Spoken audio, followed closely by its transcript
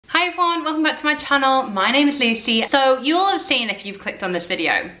Hi everyone, welcome back to my channel. My name is Lucy. So you'll have seen if you've clicked on this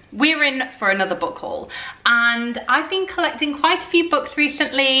video, we're in for another book haul. And I've been collecting quite a few books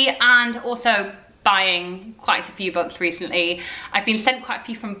recently and also buying quite a few books recently. I've been sent quite a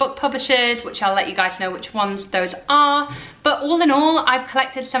few from book publishers, which I'll let you guys know which ones those are. But all in all, I've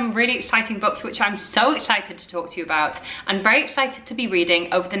collected some really exciting books, which I'm so excited to talk to you about and very excited to be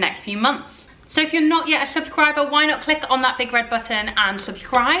reading over the next few months. So if you're not yet a subscriber, why not click on that big red button and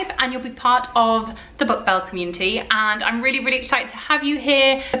subscribe, and you'll be part of the Book Belle community. And I'm really excited to have you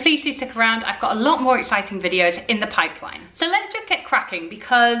here. So please do stick around. I've got a lot more exciting videos in the pipeline. So let's just get cracking,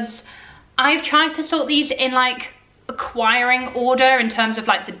 because I've tried to sort these in like acquiring order in terms of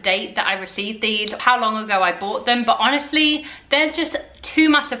like the date that I received these, how long ago I bought them, but honestly there's just two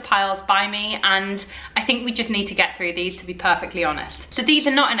massive piles by me and I think we just need to get through these, to be perfectly honest. So these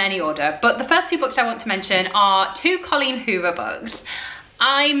are not in any order, but the first two books I want to mention are two Colleen Hoover books.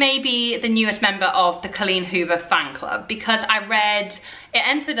 I may be the newest member of the Colleen Hoover fan club because I read It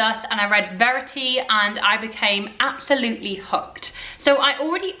Ends With Us and I read Verity and I became absolutely hooked. So I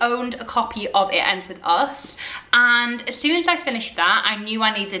already owned a copy of It Ends With Us, and as soon as I finished that, I knew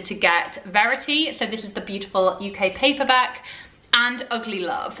I needed to get Verity. So this is the beautiful UK paperback, and Ugly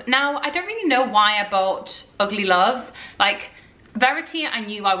Love. Now, I don't really know why I bought Ugly Love. Like, Verity I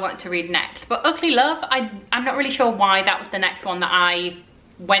knew I wanted to read next, but Ugly Love, I'm not really sure why that was the next one that I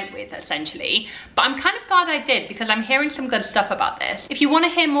went with, essentially, but I'm kind of glad I did because I'm hearing some good stuff about this. If you want to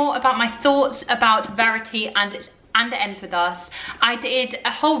hear more about my thoughts about Verity and It Ends With Us, I did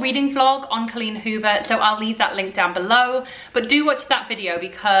a whole reading vlog on Colleen Hoover, so I'll leave that link down below. But do watch that video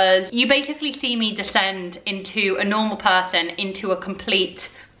because you basically see me descend into a normal person into a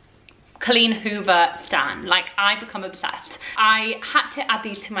complete Colleen Hoover stan. Like, I become obsessed. I had to add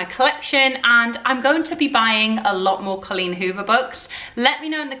these to my collection and I'm going to be buying a lot more Colleen Hoover books. Let me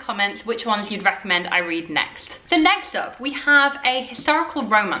know in the comments which ones you'd recommend I read next. So next up, we have a historical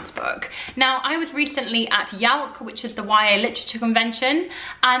romance book. Now, I was recently at YALC, which is the YA Literature Convention,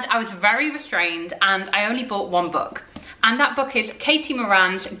 and I was very restrained and I only bought one book. And that book is Katie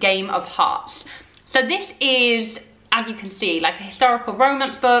Moran's Game of Hearts. So this is, as you can see, like a historical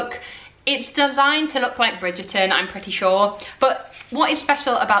romance book. It's designed to look like Bridgerton, I'm pretty sure, but what is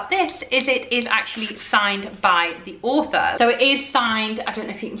special about this is it is actually signed by the author. So it is signed, I don't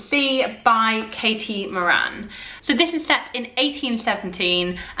know if you can see, by Katie Moran. So this is set in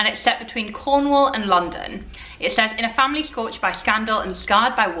 1817 and it's set between Cornwall and London. It says, in a family scorched by scandal and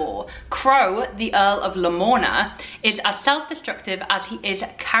scarred by war, Crow, the Earl of Lamorna, is as self-destructive as he is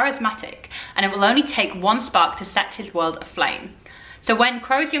charismatic, and it will only take one spark to set his world aflame. So when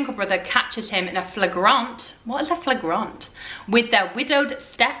Crow's younger brother catches him in a flagrant, what is a flagrant? With their widowed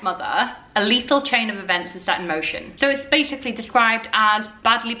stepmother, a lethal chain of events is set in motion. So it's basically described as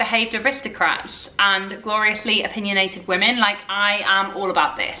badly behaved aristocrats and gloriously opinionated women. Like, I am all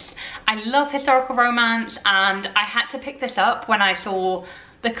about this. I love historical romance and I had to pick this up when I saw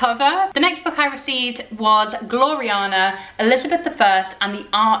the cover. The next book I received was Gloriana, Elizabeth I and the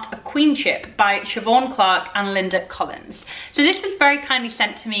Art of Queenship by Siobhan Clarke and Linda Collins. So this was very kindly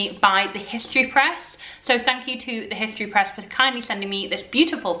sent to me by the History Press. So thank you to the History Press for kindly sending me this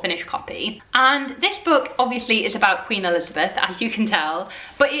beautiful finished copy. And this book obviously is about Queen Elizabeth, as you can tell,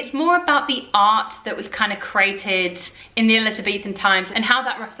 but it's more about the art that was kind of created in the Elizabethan times and how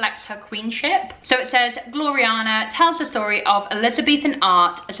that reflects her queenship. So it says, Gloriana tells the story of Elizabethan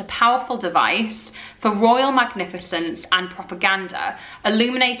art as a powerful device for royal magnificence and propaganda,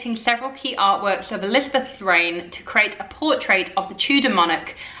 illuminating several key artworks of Elizabeth's reign to create a portrait of the Tudor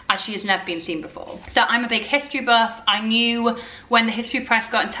monarch as she has never been seen before. So I'm a big history buff. I knew when the History Press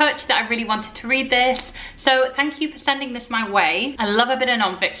got in touch that I really wanted to read this. So thank you for sending this my way. I love a bit of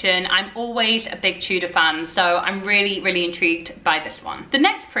non-fiction. I'm always a big Tudor fan, so I'm really intrigued by this one. The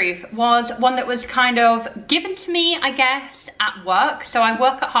next proof was one that was kind of given to me, I guess, at work. So I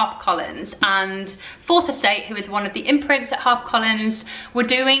work at HarperCollins, and Fourth Estate, who is one of the imprints at HarperCollins, were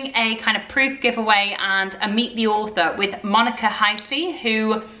doing a kind of proof giveaway and a meet the author with Monica Heisey,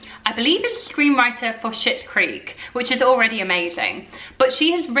 who I believe is a screenwriter for Schitt's Creek, which is already amazing. But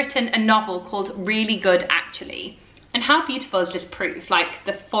she has written a novel called Really Good Actually. And how beautiful is this proof? Like,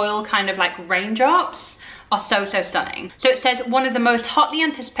 the foil kind of like raindrops are so stunning. So it says, one of the most hotly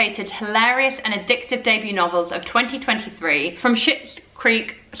anticipated, hilarious and addictive debut novels of 2023 from Schitt's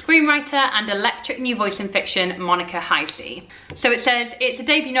Creek screenwriter and electric new voice in fiction, Monica Heisey. So it says, it's a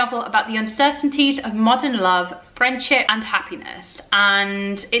debut novel about the uncertainties of modern love, friendship and happiness.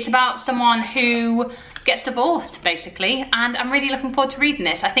 And it's about someone who gets divorced basically, and I'm really looking forward to reading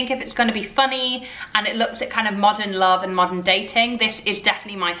this. I think if it's going to be funny and it looks at kind of modern love and modern dating, this is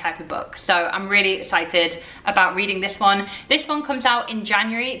definitely my type of book. So I'm really excited about reading this one. This one comes out in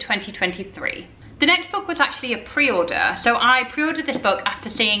January 2023. The next book was actually a pre-order. So I pre-ordered this book after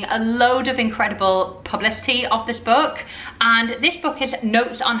seeing a load of incredible publicity of this book. And this book is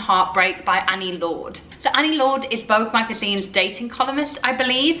Notes on Heartbreak by Annie Lord. So Annie Lord is Vogue magazine's dating columnist, I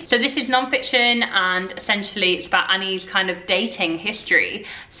believe. So this is non-fiction, and essentially it's about Annie's kind of dating history.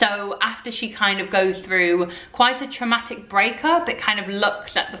 So after she kind of goes through quite a traumatic breakup, it kind of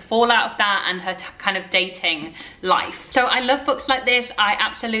looks at the fallout of that and her kind of dating life. So I love books like this. I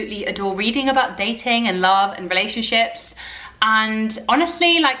absolutely adore reading about dating and love and relationships. And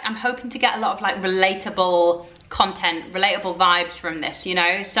honestly, like, I'm hoping to get a lot of like relatable content, relatable vibes from this, you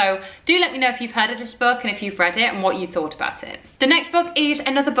know? So do let me know if you've heard of this book and if you've read it and what you thought about it. The next book is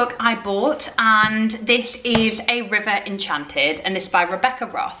another book I bought, and this is A River Enchanted, and this is by Rebecca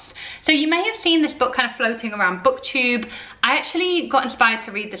Ross. So you may have seen this book kind of floating around booktube. I actually got inspired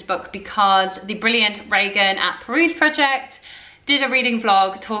to read this book because the brilliant Reagan at Peruse Project did a reading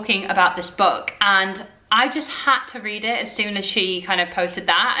vlog talking about this book, and I just had to read it as soon as she kind of posted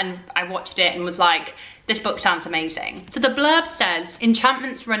that, and I watched it and was like, this book sounds amazing. So the blurb says,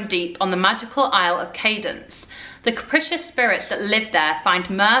 enchantments run deep on the magical Isle of Cadence. The capricious spirits that live there find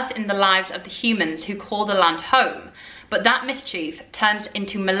mirth in the lives of the humans who call the land home, but that mischief turns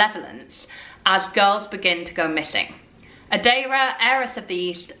into malevolence as girls begin to go missing. Adara, heiress of the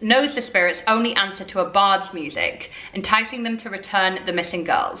East, knows the spirits only answer to a bard's music, enticing them to return the missing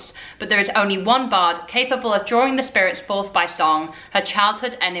girls. But there is only one bard capable of drawing the spirits forth by song, her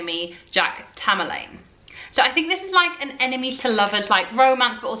childhood enemy, Jack Tamerlane. So I think this is like an enemies to lovers, like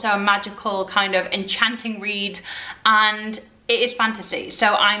romance, but also a magical kind of enchanting read, and it is fantasy. So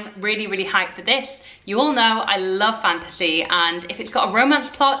I'm really, really hyped for this. You all know I love fantasy, and if it's got a romance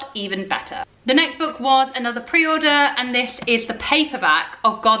plot, even better. The next book was another pre-order, and this is the paperback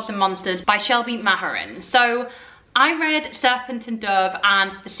of Gods and Monsters by Shelby Maharin. So I read Serpent and Dove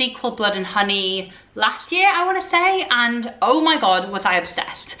and the sequel Blood and Honey last year, I want to say, and oh my god, was I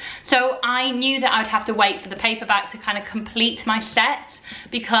obsessed. So I knew that I would have to wait for the paperback to kind of complete my set,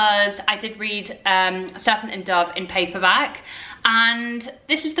 because I did read Serpent and Dove in paperback, and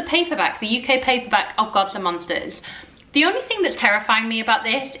this is the paperback, the UK paperback of Gods and Monsters. The only thing that's terrifying me about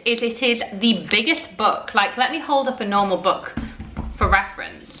this is it is the biggest book. Like, let me hold up a normal book for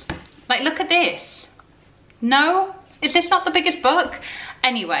reference. Like, look at this. No? Is this not the biggest book?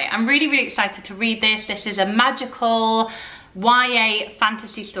 Anyway, I'm really, really excited to read this. This is a magical YA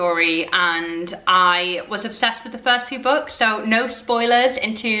fantasy story, and I was obsessed with the first two books, so no spoilers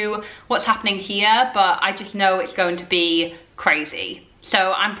into what's happening here, but I just know it's going to be crazy.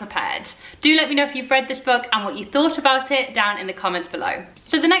 So I'm prepared. Do let me know if you've read this book and what you thought about it down in the comments below.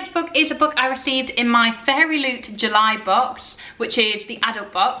 So the next book is a book I received in my Fairy Loot July box, which is the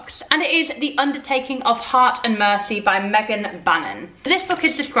adult box, and it is The Undertaking of Heart and Mercy by Megan Bannon. This book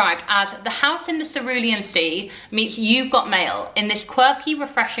is described as The House in the Cerulean Sea meets You've Got Mail in this quirky,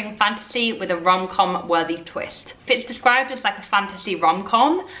 refreshing fantasy with a rom-com worthy twist. If it's described as like a fantasy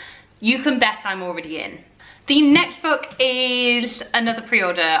rom-com, you can bet I'm already in. The next book is another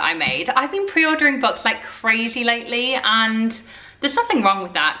pre-order I made. I've been pre-ordering books like crazy lately, and there's nothing wrong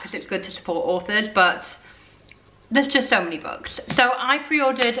with that because it's good to support authors, but there's just so many books. So I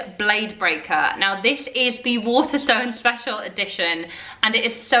pre-ordered Blade Breaker. Now this is the Waterstone special edition, and it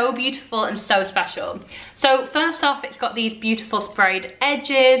is so beautiful and so special. So first off, it's got these beautiful sprayed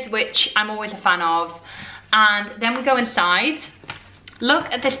edges, which I'm always a fan of. And then we go inside. Look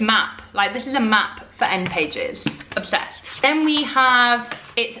at this map. Like, this is a map for end pages. Obsessed. Then we have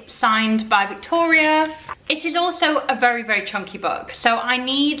it signed by Victoria. It is also a very, very chunky book. So I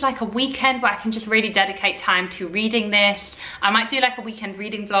need like a weekend where I can just really dedicate time to reading this. I might do like a weekend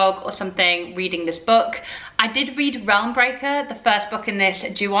reading vlog or something, reading this book. I did read Realm Breaker, the first book in this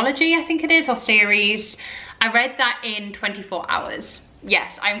duology, I think it is, or series. I read that in 24 hours.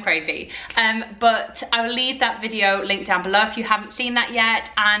 Yes, I'm crazy. But I will leave that video linked down below if you haven't seen that yet,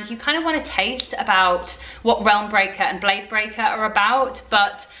 and you kind of want to taste about what Realm Breaker and Blade Breaker are about.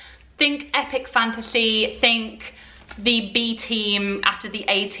 But think epic fantasy, think the B team after the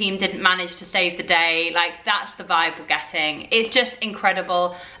A team didn't manage to save the day. Like, that's the vibe we're getting. It's just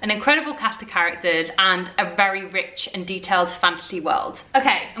incredible, an incredible cast of characters and a very rich and detailed fantasy world.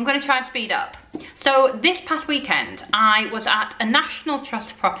 Okay, I'm gonna try and speed up. So this past weekend, I was at a National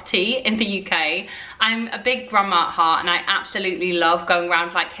Trust property in the UK. I'm a big grandma at heart, and I absolutely love going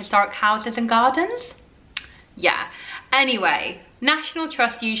around like historic houses and gardens. Yeah, anyway, National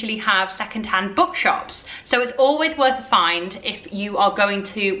Trust usually have second-hand bookshops, so it's always worth a find if you are going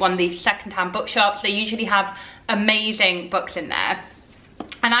to one of these second-hand bookshops. They usually have amazing books in there.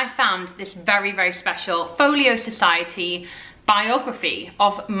 And I found this very, very special Folio Society biography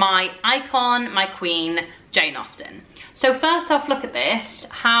of my icon, my queen, Jane Austen. So first off, look at this.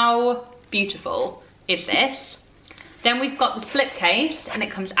 How beautiful is this? Then we've got the slipcase, and it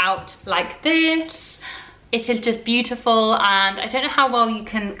comes out like this. It is just beautiful, and I don't know how well you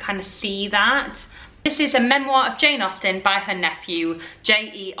can kind of see that. This is a memoir of Jane Austen by her nephew,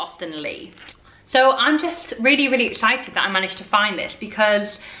 J.E. Austen Leigh. So I'm just really, really excited that I managed to find this,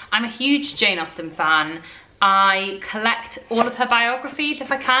 because I'm a huge Jane Austen fan. I collect all of her biographies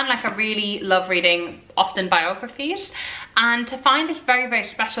if I can. Like, I really love reading Austen biographies. And to find this very, very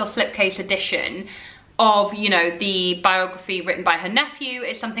special slipcase edition of, you know, the biography written by her nephew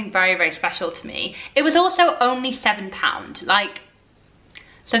is something very, very special to me. It was also only £7. Like,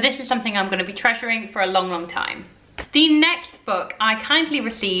 so this is something I'm going to be treasuring for a long, long time. The next book I kindly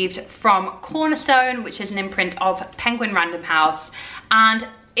received from Cornerstone, which is an imprint of Penguin Random House, and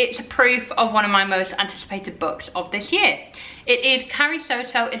it's a proof of one of my most anticipated books of this year. It is Carrie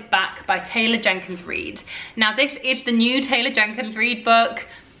Soto is Back by Taylor Jenkins Reid. Now, this is the new Taylor Jenkins Reid book.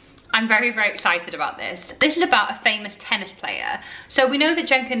 I'm very, very excited about this. This is about a famous tennis player. So we know that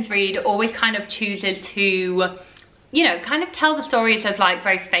Jenkins Reid always kind of chooses to, you know, kind of tell the stories of like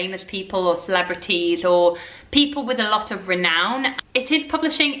very famous people or celebrities or people with a lot of renown. It is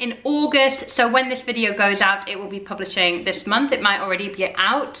publishing in August, so when this video goes out, it will be publishing this month. It might already be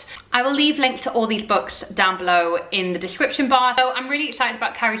out. I will leave links to all these books down below in the description bar. So I'm really excited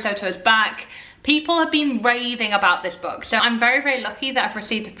about Carrie Soto is Back. People have been raving about this book, so I'm very, very lucky that I've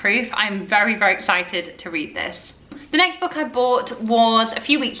received a proof. I'm very, very excited to read this. The next book I bought was a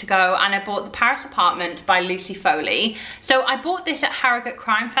few weeks ago, and I bought The Paris Apartment by Lucy Foley. So I bought this at Harrogate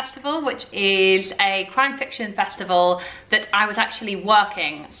Crime Festival, which is a crime fiction festival that I was actually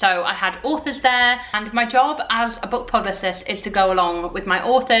working. So I had authors there, and my job as a book publicist is to go along with my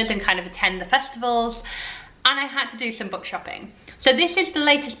authors and kind of attend the festivals. And I had to do some book shopping. So this is the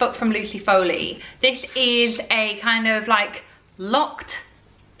latest book from Lucy Foley. This is a kind of like locked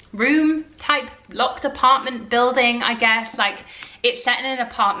room type, locked apartment building, I guess. Like, it's set in an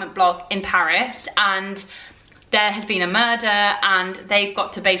apartment block in Paris, and there has been a murder, and they've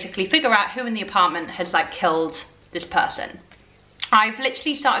got to basically figure out who in the apartment has like killed this person. I've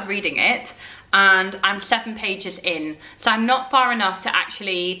literally started reading it, and I'm 7 pages in, so I'm not far enough to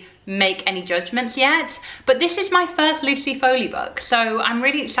actually make any judgments yet, but this is my first Lucy Foley book, so I'm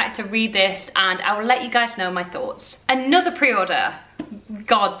really excited to read this, and I will let you guys know my thoughts. Another pre-order,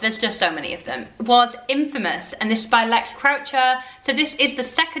 God, there's just so many of them, was Infamous, and this is by Lex Croucher. So this is the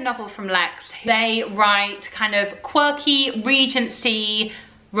second novel from Lex. They write kind of quirky, Regency,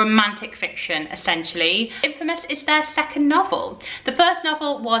 romantic fiction, essentially. Infamous is their second novel. The first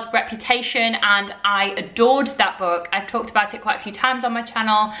novel was Reputation, and I adored that book. I've talked about it quite a few times on my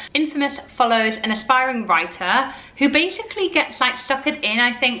channel. Infamous follows an aspiring writer who basically gets like suckered in,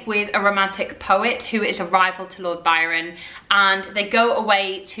 I think, with a romantic poet who is a rival to Lord Byron, and they go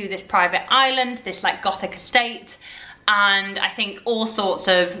away to this private island, this like Gothic estate, and I think all sorts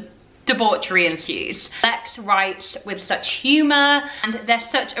of debauchery ensues. Lex writes with such humour, and there's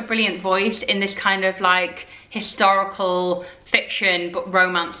such a brilliant voice in this kind of like historical fiction but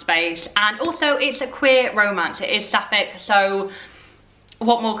romance space, and also it's a queer romance. It is sapphic, so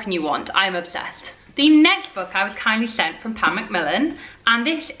what more can you want? I'm obsessed. The next book I was kindly sent from Pam Macmillan, and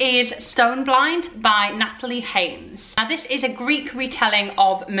this is Stoneblind by Natalie Haynes. Now, this is a Greek retelling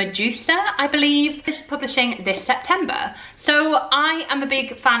of Medusa, I believe. This is publishing this September. So I am a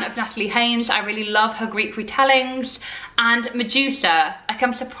big fan of Natalie Haynes. I really love her Greek retellings. And Medusa, like,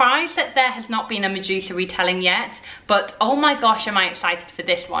 I'm surprised that there has not been a Medusa retelling yet, but oh my gosh, am I excited for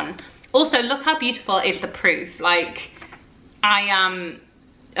this one. Also, look how beautiful is the proof. Like, I am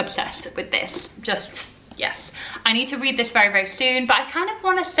obsessed with this. Just, yes. I need to read this very, very soon, but I kind of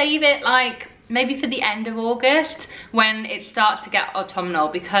want to save it like maybe for the end of August when it starts to get autumnal,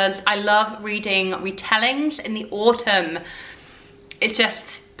 because I love reading retellings in the autumn. It's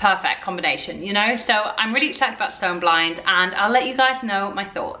just perfect combination, you know? So I'm really excited about Stoneblind, and I'll let you guys know my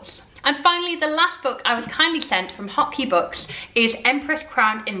thoughts. And finally, the last book I was kindly sent from Hotkey Books is Empress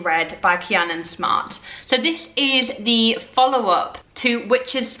Crowned in Red by Kianan Smart. So this is the follow-up to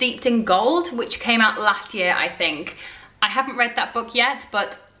Witches Steeped in Gold, which came out last year, I think. I haven't read that book yet,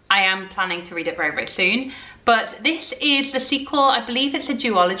 but I am planning to read it very, very soon. But this is the sequel. I believe it's a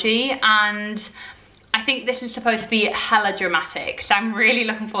duology, and I I think this is supposed to be hella dramatic, so I'm really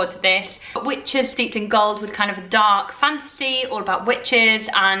looking forward to this. Witches Steeped in Gold was kind of a dark fantasy, all about witches,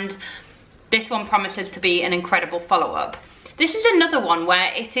 and this one promises to be an incredible follow-up. This is another one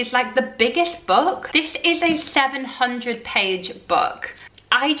where it is like the biggest book. This is a 700-page book.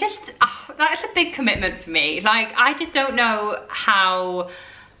 That's a big commitment for me. Like, I just don't know how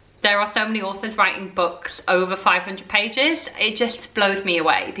there are so many authors writing books over 500 pages. It just blows me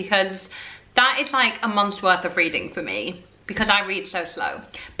away, because that is like a month's worth of reading for me, because I read so slow.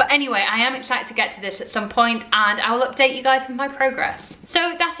 But anyway, I am excited to get to this at some point, and I will update you guys with my progress. So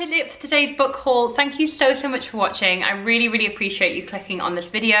that is it for today's book haul. Thank you so much for watching. I really appreciate you clicking on this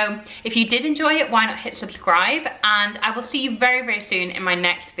video. If you did enjoy it, why not hit subscribe, and I will see you very soon in my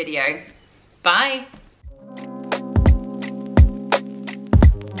next video. Bye.